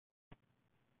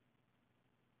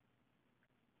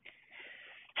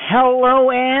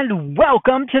Hello and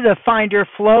welcome to the Find Your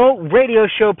Flow radio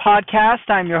show podcast.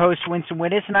 I'm your host, Winston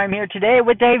Winnis, and I'm here today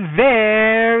with a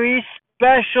very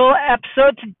special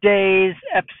episode. Today's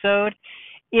episode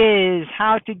is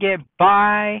how to get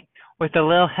by with a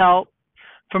little help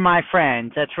from my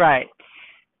friends. That's right.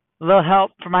 A little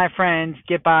help from my friends.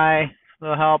 Get by. A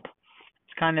little help.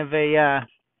 It's kind of a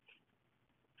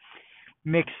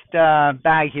mixed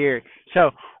bag here.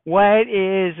 So, what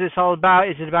is this all about?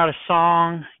 Is it about a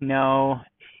song? No.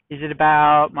 Is it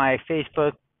about my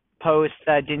Facebook post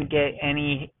that didn't get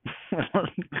any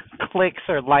clicks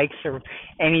or likes or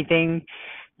anything?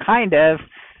 Kind of.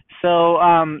 So,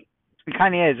 it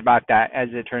kind of is about that, as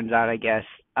it turns out, I guess.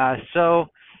 So,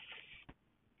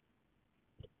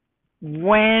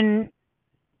 when,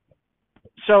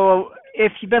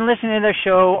 if you've been listening to the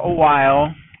show a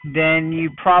while, then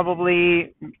you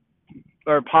probably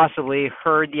or possibly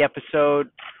heard the episode.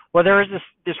 Well, there was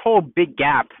this whole big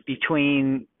gap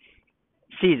between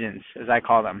seasons, as I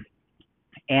call them,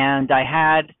 and I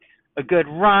had a good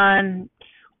run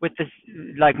with this.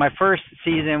 Like my first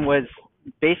season was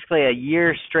basically a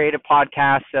year straight of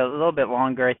podcasts, a little bit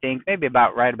longer, I think, maybe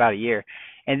about a year.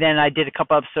 And then I did a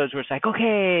couple episodes where it's like,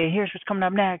 okay, here's what's coming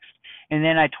up next, and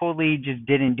then I totally just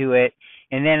didn't do it.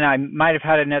 And then I might have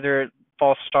had another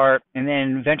false start, and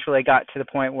then eventually I got to the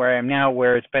point where I am now,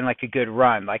 where it's been like a good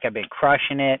run. Like I've been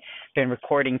crushing it, been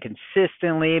recording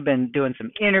consistently, been doing some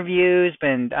interviews,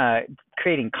 been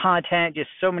creating content.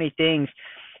 Just so many things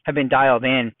have been dialed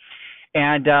in.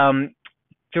 And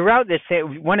throughout this,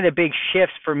 one of the big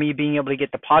shifts for me being able to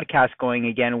get the podcast going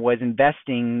again was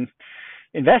investing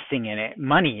in it,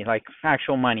 money, like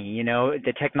actual money,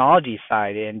 the technology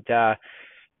side. And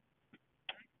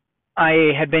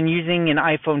I had been using an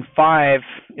iPhone 5,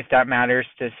 if that matters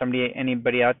to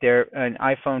anybody out there. An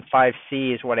iPhone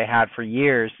 5C is what I had for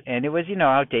years, and it was,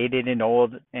 outdated and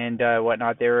old and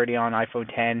whatnot. They're already on iPhone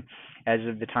 10 as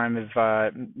of the time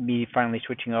of me finally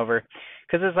switching over.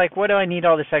 Because it's like, what do I need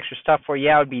all this extra stuff for?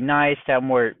 Yeah, it would be nice to have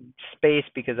more space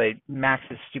because I max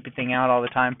this stupid thing out all the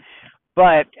time.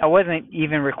 But I wasn't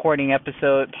even recording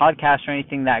podcasts or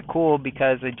anything that cool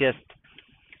because it just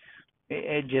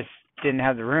didn't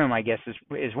have the room, I guess,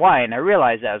 is why. And I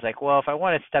realized that. I was like, well, if I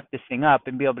want to step this thing up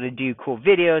and be able to do cool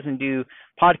videos and do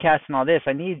podcasts and all this,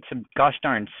 I need some gosh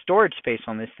darn storage space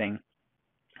on this thing.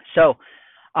 So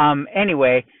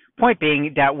anyway, point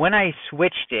being that when I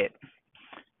switched it,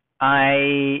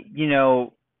 I,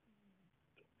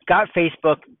 got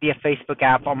Facebook via Facebook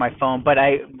app on my phone, but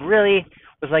I really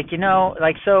was like,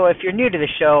 so if you're new to the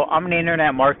show, I'm an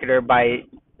internet marketer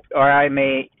I'm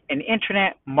an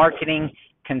internet marketing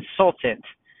consultant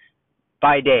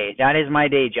by day. That is my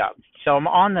day job. So I'm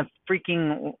on the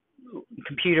freaking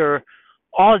computer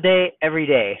all day, every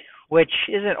day, which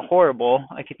isn't horrible.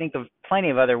 I could think of plenty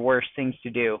of other worse things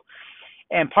to do.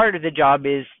 And part of the job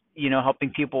is, helping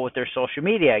people with their social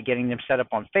media, getting them set up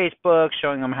on Facebook,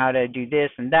 showing them how to do this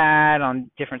and that on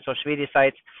different social media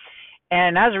sites.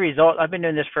 And as a result, I've been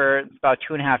doing this for about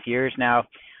 2.5 years now.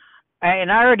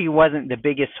 And I already wasn't the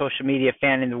biggest social media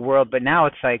fan in the world, but now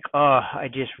it's like, I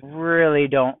just really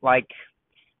don't like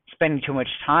spending too much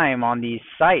time on these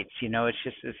sites.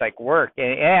 It's like work.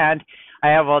 And I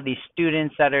have all these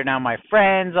students that are now my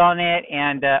friends on it,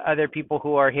 and other people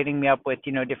who are hitting me up with,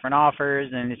 different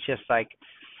offers. And it's just like,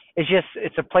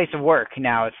 it's a place of work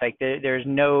now. It's like there's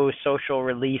no social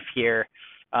relief here.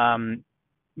 It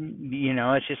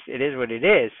is what it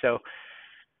is. So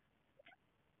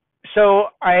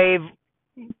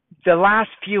the last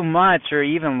few months or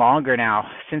even longer now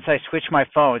since I switched my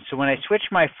phone. So when I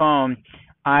switched my phone,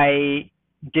 I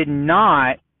did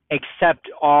not accept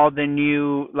all the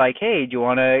new, like, hey, do you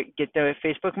want to get the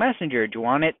Facebook Messenger? Do you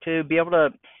want it to be able to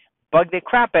bug the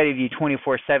crap out of you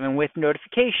 24/7 with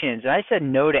notifications? And I said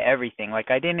no to everything.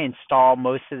 Like I didn't install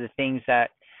most of the things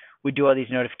that would do all these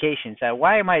notifications.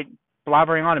 Why am I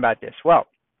blabbering on about this? Well,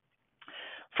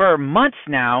 for months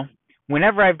now,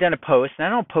 whenever I've done a post, and I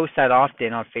don't post that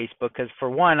often on Facebook because, for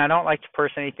one, I don't like to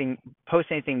post anything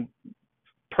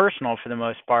personal for the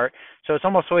most part. So it's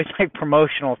almost always like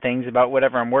promotional things about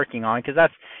whatever I'm working on, because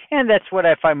that's what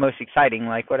I find most exciting,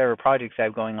 like whatever projects I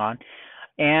have going on.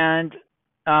 And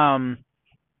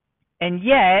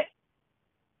yet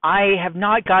I have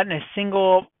not gotten a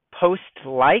single post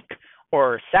like,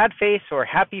 or sad face, or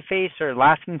happy face, or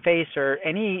laughing face, or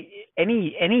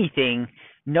anything.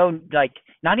 No, like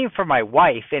not even from my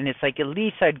wife. And it's like at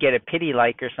least I'd get a pity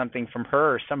like or something from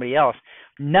her or somebody else.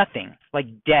 Nothing. Like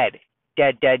dead.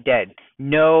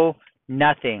 No,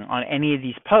 nothing on any of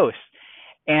these posts.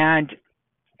 And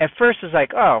at first I was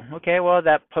like, oh, okay, well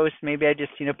that post, maybe I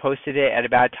just posted it at a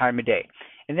bad time of day.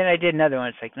 And then I did another one.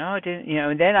 It's like, no, it didn't,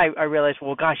 and then I realized,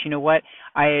 well, gosh, you know what?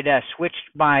 I had switched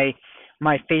my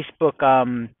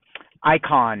Facebook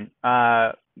icon,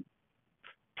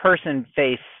 person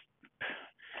face.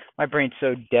 My brain's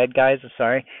so dead, guys. I'm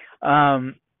sorry.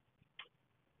 Um,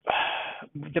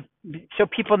 the so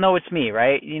people know it's me,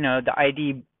 right? The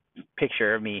ID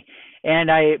picture of me.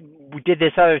 And I did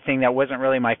this other thing that wasn't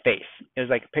really my face. It was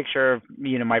like a picture of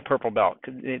my purple belt.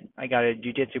 I got a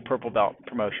jiu-jitsu purple belt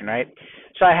promotion, right?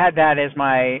 So I had that as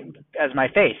my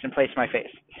face, in place of my face.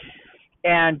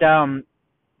 And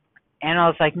I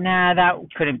was like, nah, that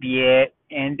couldn't be it.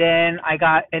 And then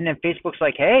Facebook's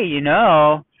like, hey,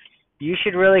 you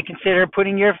should really consider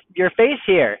putting your face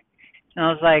here. And I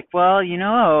was like, well,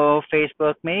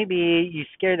 Facebook, maybe you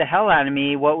scare the hell out of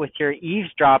me, what with your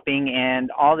eavesdropping and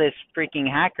all this freaking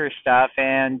hacker stuff,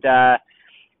 and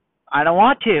I don't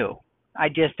want to. I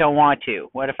just don't want to.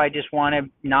 What if I just want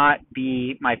to not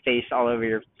be my face all over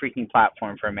your freaking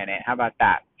platform for a minute? How about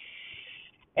that?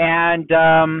 And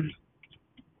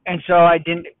so I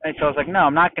didn't. And so I was like, no,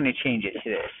 I'm not going to change it to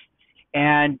this.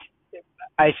 And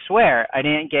I swear I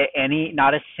didn't get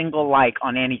not a single like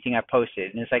on anything I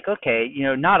posted. And it's like, okay,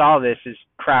 not all this is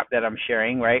crap that I'm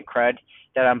sharing, right? Crud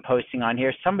that I'm posting on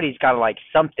here. Somebody's got to like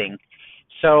something.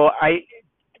 So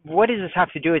what does this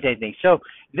have to do with anything? So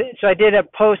I did a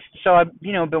post. So I've,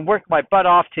 been working my butt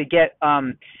off to get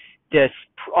all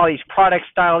these products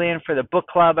dialed in for the book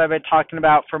club I've been talking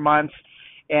about for months,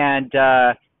 and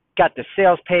got the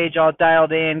sales page all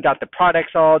dialed in, got the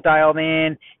products all dialed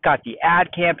in, got the ad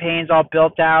campaigns all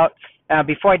built out.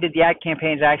 Before I did the ad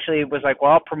campaigns, I actually was like,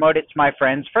 well, I'll promote it to my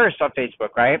friends first on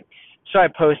Facebook, right? So I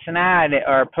post an ad,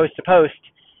 or post a post,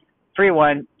 free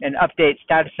one, an update,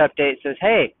 status update, says,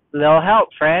 hey, little help,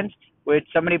 friends. Would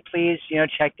somebody please,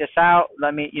 check this out?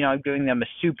 Let me, I'm giving them a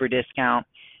super discount.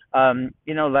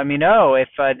 Let me know if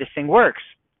this thing works.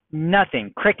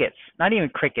 Nothing. Crickets. Not even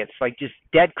crickets, like just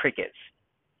dead crickets.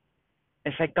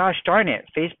 It's like, gosh darn it,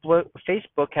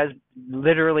 Facebook has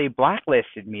literally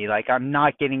blacklisted me. Like, I'm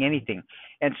not getting anything.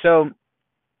 And so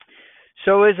it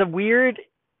was a weird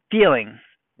feeling,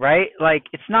 right? Like,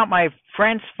 it's not my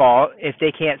friend's fault if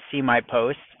they can't see my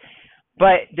posts,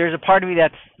 but there's a part of me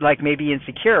that's like maybe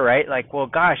insecure, right? Like, well,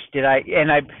 gosh,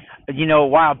 a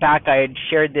while back I had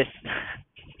shared this,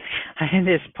 I had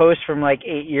this post from like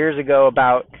 8 years ago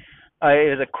about,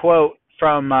 it was a quote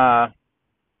from,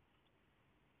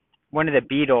 one of the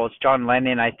Beatles, John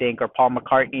Lennon, I think, or Paul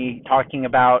McCartney, talking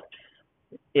about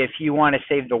if you want to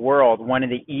save the world, one of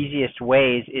the easiest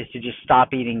ways is to just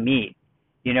stop eating meat,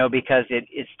 because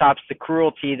it stops the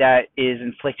cruelty that is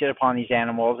inflicted upon these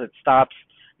animals. It stops,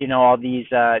 all these,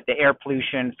 the air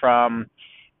pollution from,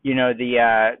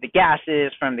 the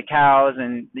gases from the cows,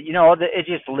 and, it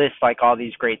just lists like all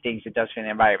these great things it does for the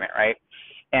environment, right?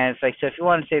 And it's like, so if you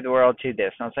want to save the world, do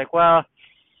this. And I was like, well,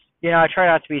 I try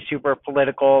not to be super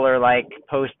political or like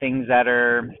post things that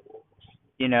are,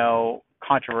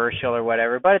 controversial or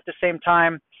whatever. But at the same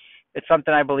time, it's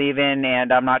something I believe in,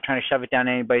 and I'm not trying to shove it down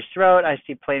anybody's throat. I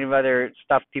see plenty of other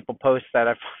stuff people post that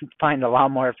I find a lot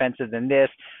more offensive than this,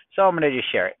 so I'm going to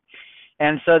just share it.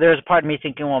 And so there's a part of me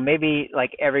thinking, well, maybe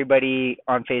like everybody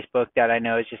on Facebook that I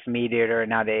know is just a meat eater, and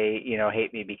now they,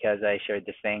 hate me because I shared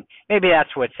this thing. Maybe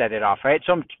that's what set it off, right?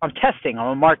 So I'm testing.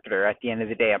 I'm a marketer at the end of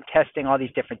the day. I'm testing all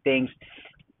these different things.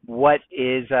 Why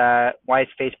is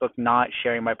Facebook not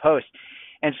sharing my post?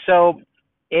 And so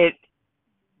it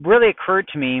really occurred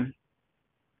to me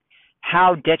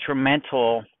how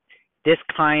detrimental this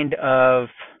kind of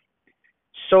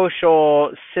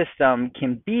social system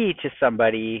can be to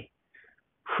somebody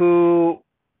who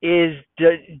is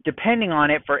depending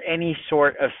on it for any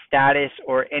sort of status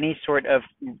or any sort of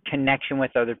connection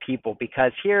with other people.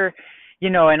 Because here,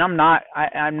 and I'm not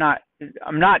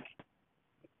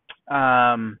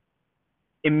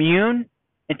immune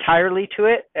entirely to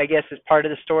it, I guess, is part of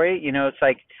the story. It's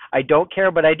like I don't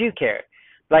care, but I do care.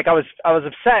 Like I was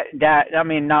upset that,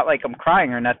 not like I'm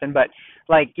crying or nothing, but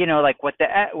like, like what the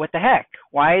heck?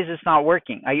 Why is this not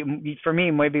working? For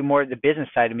me, maybe more the business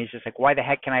side of me is just like, why the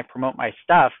heck can I promote my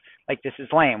stuff? Like, this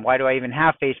is lame. Why do I even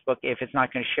have Facebook if it's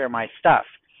not going to share my stuff?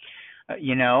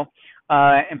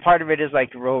 And part of it is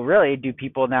like, well, really, do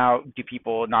people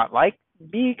not like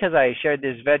me because I shared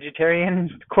this vegetarian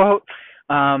quote?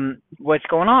 What's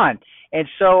going on? And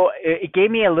so it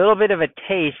gave me a little bit of a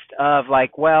taste of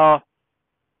like, well,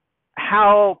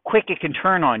 how quick it can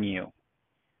turn on you,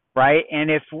 right? And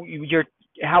if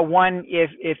one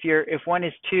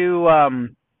is too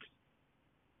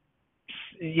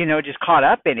just caught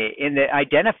up in it, in the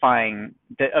identifying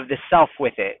of the self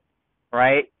with it,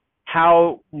 right?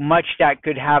 how much that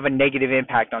could have a negative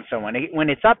impact on someone. When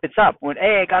it's up, it's up. When,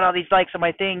 hey, I got all these likes on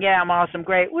my thing, yeah, I'm awesome,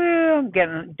 great, woo, I'm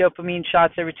getting dopamine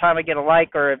shots every time I get a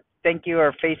like or a thank you or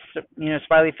a face,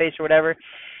 smiley face or whatever.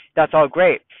 That's all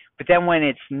great. But then when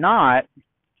it's not,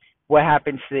 what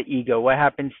happens to the ego? What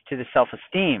happens to the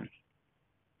self-esteem?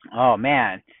 Oh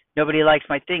man, nobody likes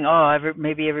my thing. Oh,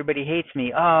 maybe everybody hates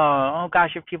me. Oh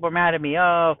gosh, if people are mad at me.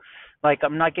 Oh, like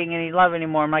I'm not getting any love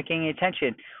anymore. I'm not getting any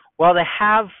attention. Well, to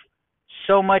have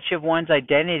so much of one's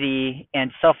identity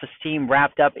and self-esteem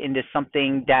wrapped up into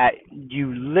something that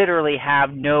you literally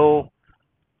have no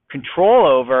control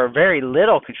over, very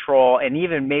little control, and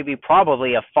even maybe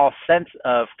probably a false sense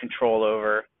of control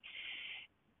over,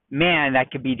 man,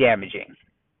 that could be damaging.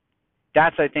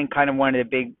 That's, I think, kind of one of the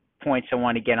big points I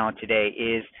want to get on today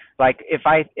is like if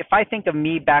I think of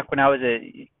me back when I was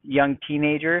a young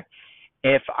teenager,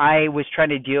 if I was trying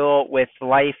to deal with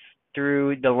life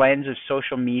through the lens of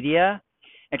social media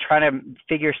and trying to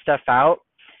figure stuff out,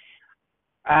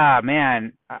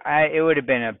 man, it would have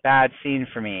been a bad scene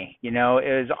for me. It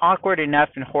was awkward enough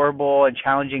and horrible and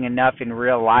challenging enough in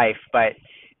real life, but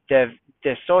the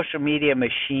social media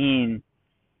machine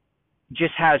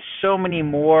just has so many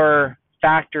more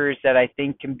factors that I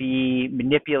think can be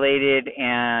manipulated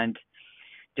and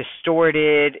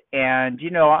distorted. And,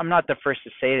 I'm not the first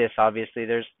to say this, obviously.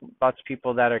 There's lots of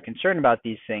people that are concerned about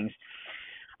these things.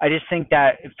 I just think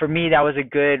that for me, that was a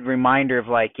good reminder of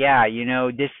like, yeah,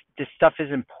 this stuff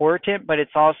is important, but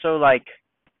it's also like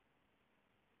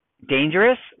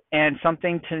dangerous and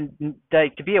something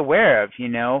to be aware of,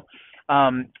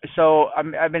 So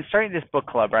I've been starting this book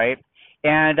club, right?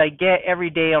 And I get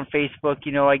every day on Facebook,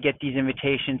 I get these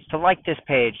invitations to like this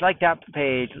page, like that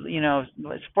page,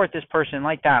 support this person,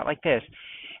 like that, like this.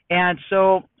 And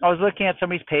so I was looking at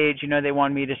somebody's page, they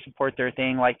wanted me to support their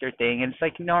thing, like their thing. And it's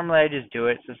like, normally I just do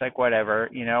it. So it's like, whatever,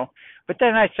 But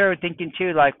then I started thinking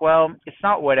too, like, well, it's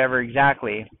not whatever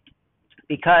exactly.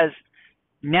 Because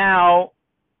now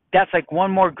that's like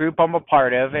one more group I'm a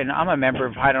part of. And I'm a member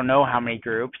of I don't know how many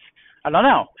groups. I don't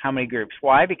know how many groups.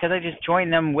 Why? Because I just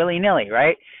joined them willy-nilly,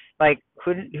 right? Like,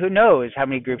 who knows how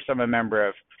many groups I'm a member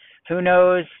of? Who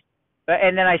knows?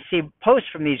 And then I see posts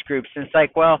from these groups, and it's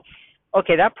like, well,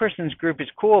 okay, that person's group is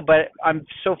cool, but I'm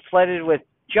so flooded with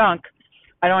junk,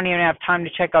 I don't even have time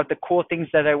to check out the cool things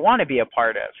that I want to be a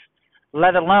part of,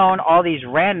 let alone all these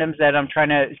randoms that I'm trying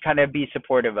to kind of be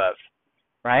supportive of,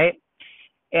 right?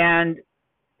 And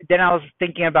then I was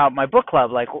thinking about my book club,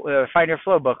 like Find Your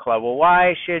Flow book club. Well,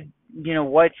 why should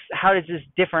how is this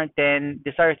different than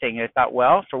this other thing? And I thought,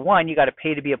 well, for one, you got to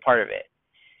pay to be a part of it.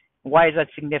 Why is that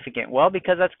significant? Well,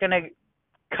 because that's going to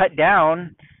cut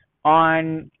down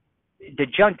on the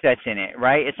junk that's in it,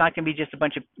 right? It's not going to be just a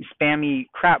bunch of spammy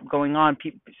crap going on.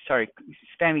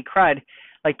 Spammy crud,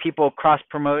 like people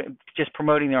just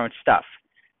promoting their own stuff.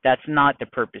 That's not the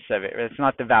purpose of it. That's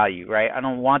not the value, right? I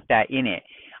don't want that in it.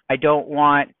 I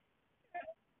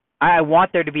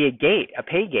want there to be a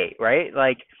pay gate, right?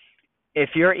 Like,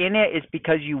 if you're in it, it's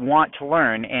because you want to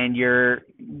learn and you're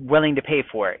willing to pay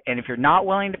for it. And if you're not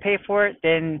willing to pay for it,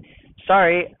 then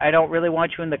sorry, I don't really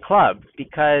want you in the club,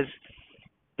 because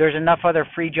there's enough other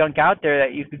free junk out there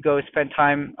that you could go spend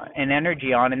time and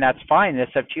energy on, and that's fine.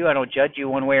 That's up to you. I don't judge you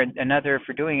one way or another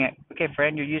for doing it. Okay,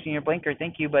 friend, you're using your blinker.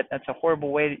 Thank you, but that's a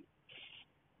horrible way to...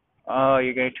 Oh,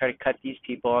 you're going to try to cut these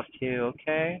people off too.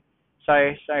 Okay.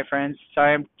 Sorry, friends.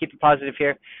 Sorry, I'm keeping positive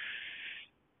here.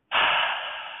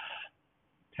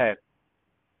 Okay.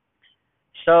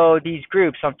 So these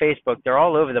groups on Facebook, they're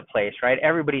all over the place, right?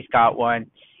 Everybody's got one.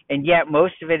 And yet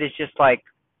most of it is just like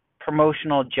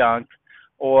promotional junk,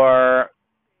 or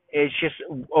it's just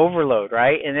overload,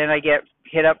 right? And then I get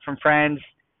hit up from friends,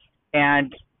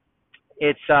 and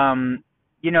it's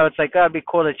it's like, oh, it'd be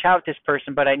cool to chat with this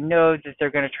person, but I know that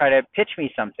they're going to try to pitch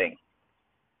me something,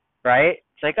 right?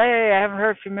 It's like, hey, I haven't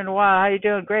heard from you in a while. How you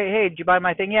doing? Great. Hey, did you buy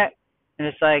my thing yet? And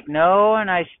it's like, no,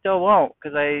 and I still won't,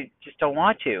 because I just don't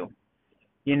want to,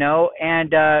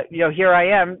 And, here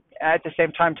I am at the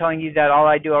same time telling you that all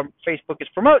I do on Facebook is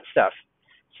promote stuff.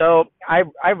 So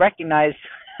I recognize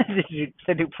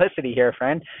the duplicity here,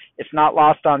 friend. It's not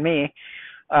lost on me.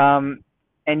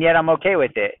 And yet I'm okay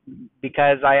with it,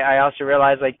 because I also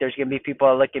realize, like, there's going to be people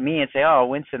that look at me and say, oh,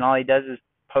 Winston, all he does is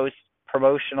post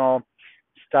promotional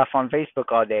stuff on Facebook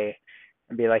all day,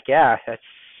 and be like, yeah, that's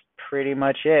pretty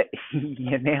much it.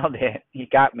 You nailed it. You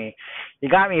got me,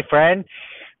 friend.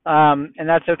 And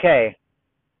that's okay.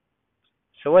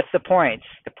 So what's the point?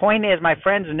 The point is, my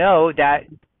friends know that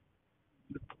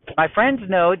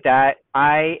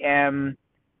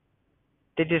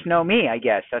they just know me, I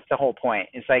guess. That's the whole point.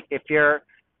 It's like, if you're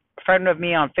a friend of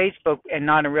me on Facebook and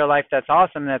not in real life, that's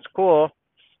awesome. That's cool.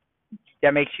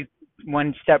 That makes you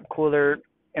one step cooler,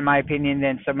 in my opinion,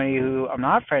 than somebody who I'm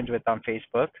not friends with on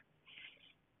Facebook.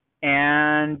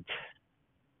 And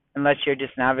unless you're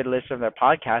just an avid listener of their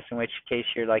podcast, in which case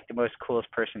you're like the most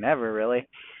coolest person ever, really.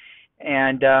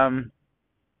 And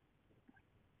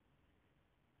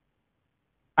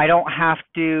I don't have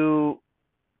to.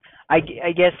 I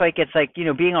guess like it's like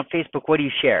being on Facebook. What do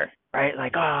you share, right?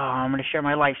 Like, oh, I'm gonna share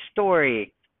my life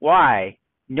story. Why?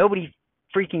 Nobody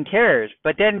freaking cares.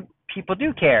 But then people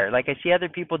do care. Like I see other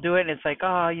people do it, and it's like,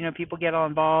 oh, people get all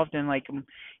involved and like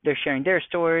they're sharing their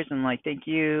stories and like, thank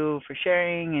you for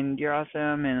sharing, and you're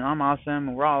awesome, and I'm awesome,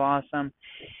 and we're all awesome.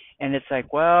 And it's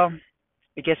like, well,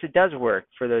 I guess it does work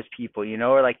for those people,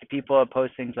 or like the people that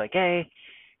post things like, hey,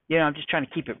 I'm just trying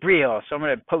to keep it real, so I'm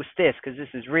going to post this because this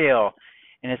is real.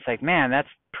 And it's like, man, that's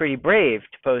pretty brave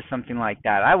to post something like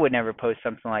that. I would never post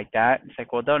something like that. It's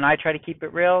like, well, don't I try to keep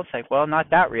it real? It's like, well, not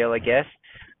that real, I guess.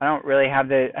 I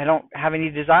don't have any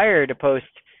desire to post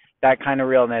that kind of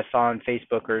realness on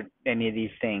Facebook or any of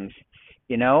these things,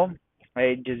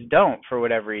 I just don't for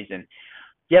whatever reason.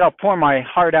 Yet I'll pour my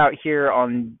heart out here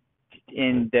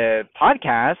in the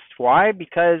podcast. Why?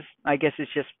 Because I guess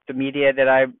it's just the media that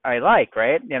I like,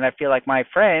 right? And I feel like my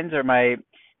friends or my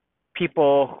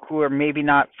people who are maybe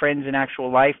not friends in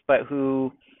actual life, but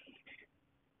who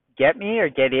get me or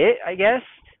get it, I guess,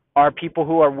 are people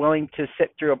who are willing to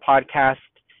sit through a podcast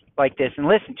like this and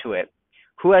listen to it.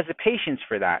 Who has the patience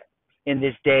for that in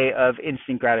this day of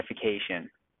instant gratification?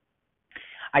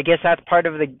 I guess that's part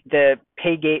of the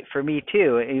pay gate for me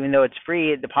too. Even though it's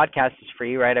free, the podcast is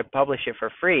free, right? I publish it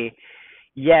for free.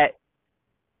 Yet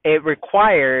it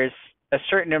requires a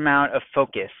certain amount of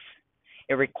focus.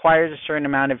 It requires a certain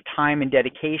amount of time and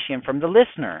dedication from the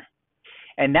listener.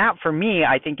 And that for me,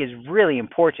 I think is really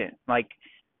important. Like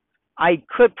I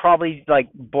could probably like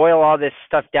boil all this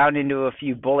stuff down into a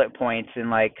few bullet points and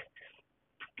like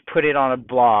put it on a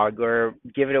blog or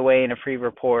give it away in a free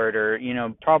report or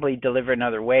probably deliver in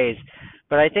other ways.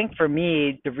 But I think for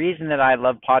me, the reason that I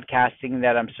love podcasting,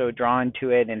 that I'm so drawn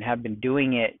to it and have been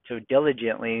doing it so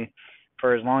diligently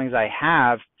for as long as I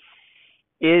have,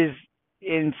 is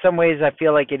in some ways I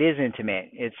feel like it is intimate.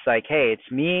 It's like, hey,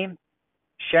 it's me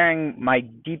sharing my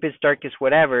deepest, darkest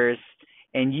whatevers,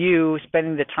 and you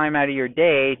spending the time out of your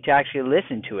day to actually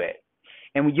listen to it.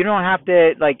 And you don't have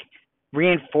to like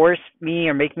reinforce me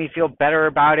or make me feel better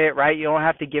about it, right? You don't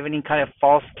have to give any kind of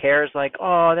false cares like,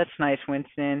 oh, that's nice,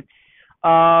 Winston.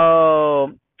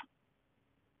 Oh,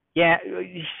 yeah.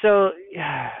 So,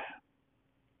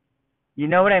 you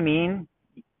know what I mean?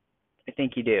 I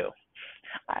think you do.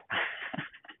 I,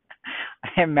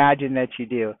 I imagine that you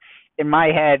do. In my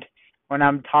head, when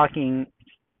I'm talking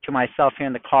to myself here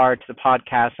in the car to the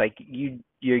podcast, like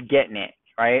you're getting it,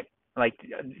 right? Like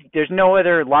there's no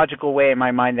other logical way in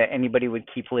my mind that anybody would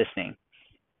keep listening.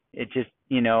 It just,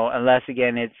 unless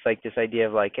again it's like this idea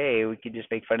of like, hey, we could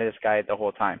just make fun of this guy the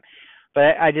whole time.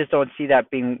 But I just don't see that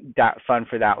being that fun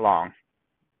for that long,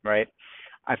 right?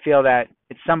 I feel that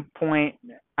at some point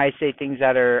I say things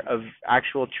that are of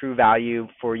actual true value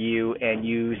for you, and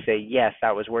you say, yes,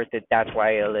 that was worth it. That's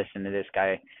why I listen to this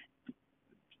guy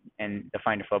and the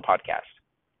Find a Flow podcast.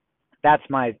 That's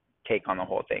my take on the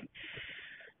whole thing.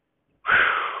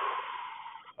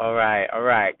 All right.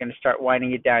 Going to start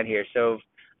winding it down here. So, a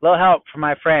little help from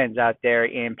my friends out there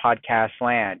in podcast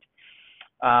land.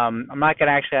 I'm not going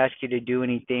to actually ask you to do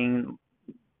anything,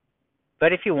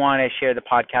 but if you want to share the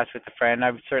podcast with a friend,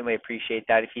 I would certainly appreciate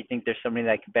that. If you think there's somebody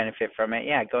that could benefit from it,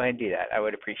 yeah, go ahead and do that. I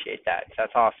would appreciate that.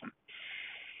 That's awesome.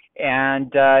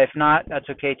 And if not, that's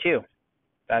okay too.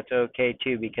 That's okay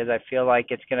too, because I feel like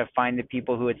it's going to find the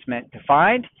people who it's meant to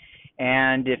find.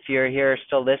 And if you're here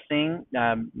still listening,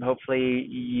 hopefully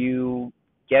you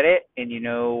get it and you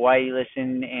know why you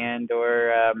listen and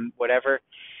or whatever.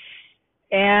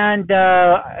 And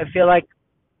I feel like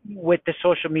with the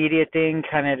social media thing,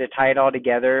 kind of to tie it all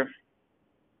together,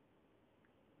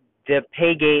 the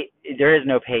pay gate, there is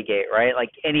no pay gate, right? Like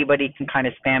anybody can kind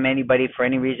of spam anybody for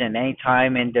any reason, any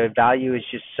time, and the value is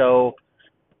just so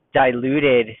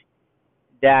diluted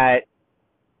that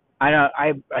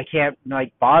I can't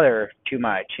like bother too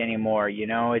much anymore,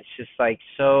 It's just like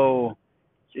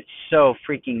it's so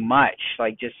freaking much.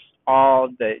 Like just all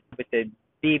with the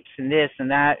beeps and this and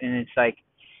that, and it's like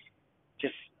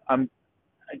just I'm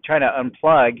trying to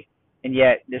unplug, and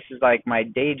yet this is like my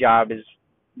day job is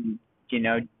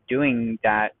doing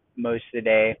that most of the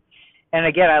day. And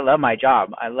again, I love my job,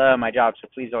 so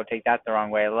please don't take that the wrong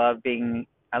way. I love doing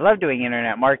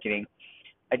internet marketing.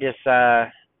 I just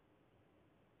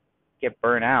get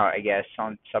burnt out, I guess,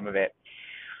 on some of it.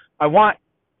 I want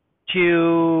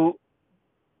to,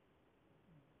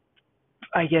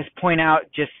 I guess, point out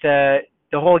just the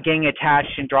whole getting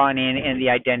attached and drawn in and the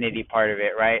identity part of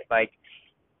it, right? Like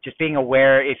just being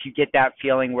aware if you get that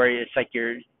feeling where it's like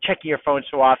you're checking your phone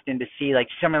so often to see like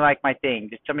somebody like my thing,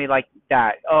 did somebody like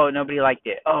that? Oh, nobody liked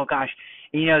it. Oh gosh,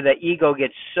 and, the ego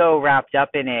gets so wrapped up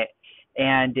in it,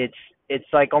 and it's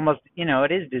like almost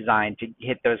it is designed to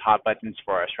hit those hot buttons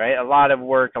for us, right? A lot of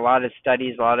work, a lot of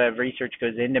studies, a lot of research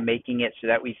goes into making it so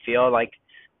that we feel like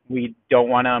we don't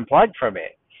want to unplug from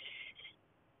it.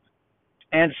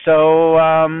 And so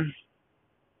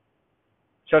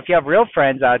if you have real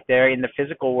friends out there in the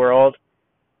physical world,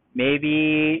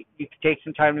 maybe you could take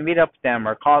some time to meet up with them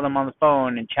or call them on the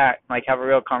phone and chat, like have a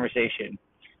real conversation.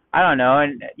 I don't know,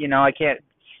 and I can't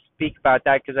speak about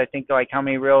that because I think like how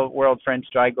many real world friends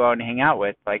do I go out and hang out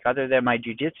with? Like other than my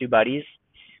jujitsu buddies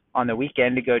on the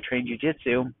weekend to go train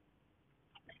jujitsu,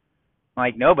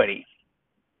 like nobody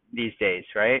these days,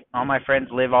 right? All my friends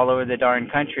live all over the darn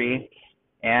country,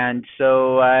 and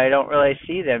so I don't really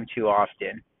see them too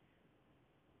often.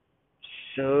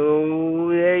 So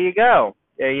there you go.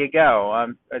 There you go.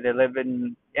 They live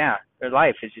in, yeah, their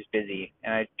life is just busy,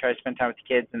 and I try to spend time with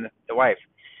the kids and the wife.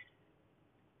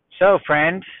 So,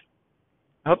 friend,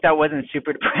 I hope that wasn't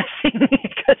super depressing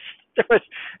because there was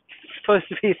supposed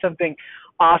to be something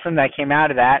awesome that came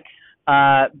out of that.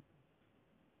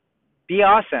 Be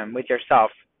awesome with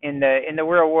yourself in the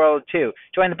real world too.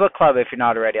 Join the book club if you're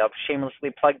not already. I'll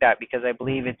shamelessly plug that because I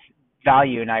believe it's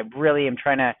value, and I really am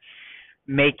trying to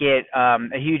make it a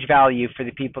huge value for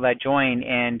the people that join,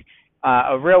 and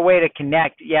a real way to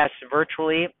connect, yes,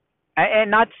 virtually,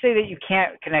 and not to say that you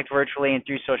can't connect virtually and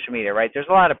through social media, right? There's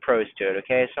a lot of pros to it,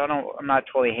 okay? So I'm not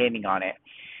totally hating on it.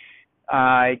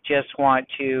 I just want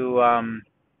to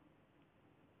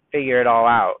figure it all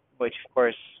out, which of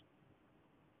course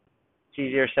it's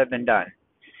easier said than done.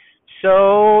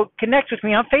 So connect with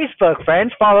me on Facebook,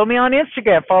 friends. Follow me on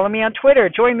Instagram. Follow me on Twitter.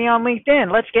 Join me on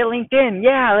LinkedIn. Let's get LinkedIn.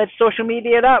 Yeah, let's social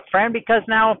media it up, friend, because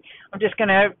now I'm just going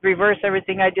to reverse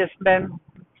everything I just been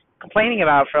complaining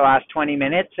about for the last 20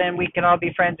 minutes, and we can all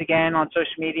be friends again on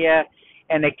social media,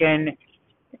 and it can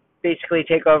basically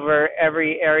take over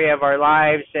every area of our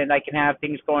lives, and I can have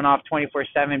things going off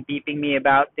 24/7 beeping me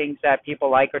about things that people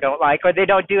like or don't like, or they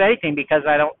don't do anything because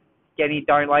I don't get any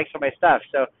darn likes on my stuff.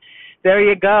 So there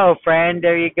you go, friend.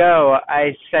 There you go.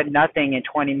 I said nothing in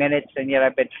 20 minutes, and yet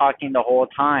I've been talking the whole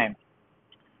time.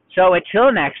 So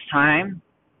until next time,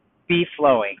 be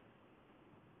flowing.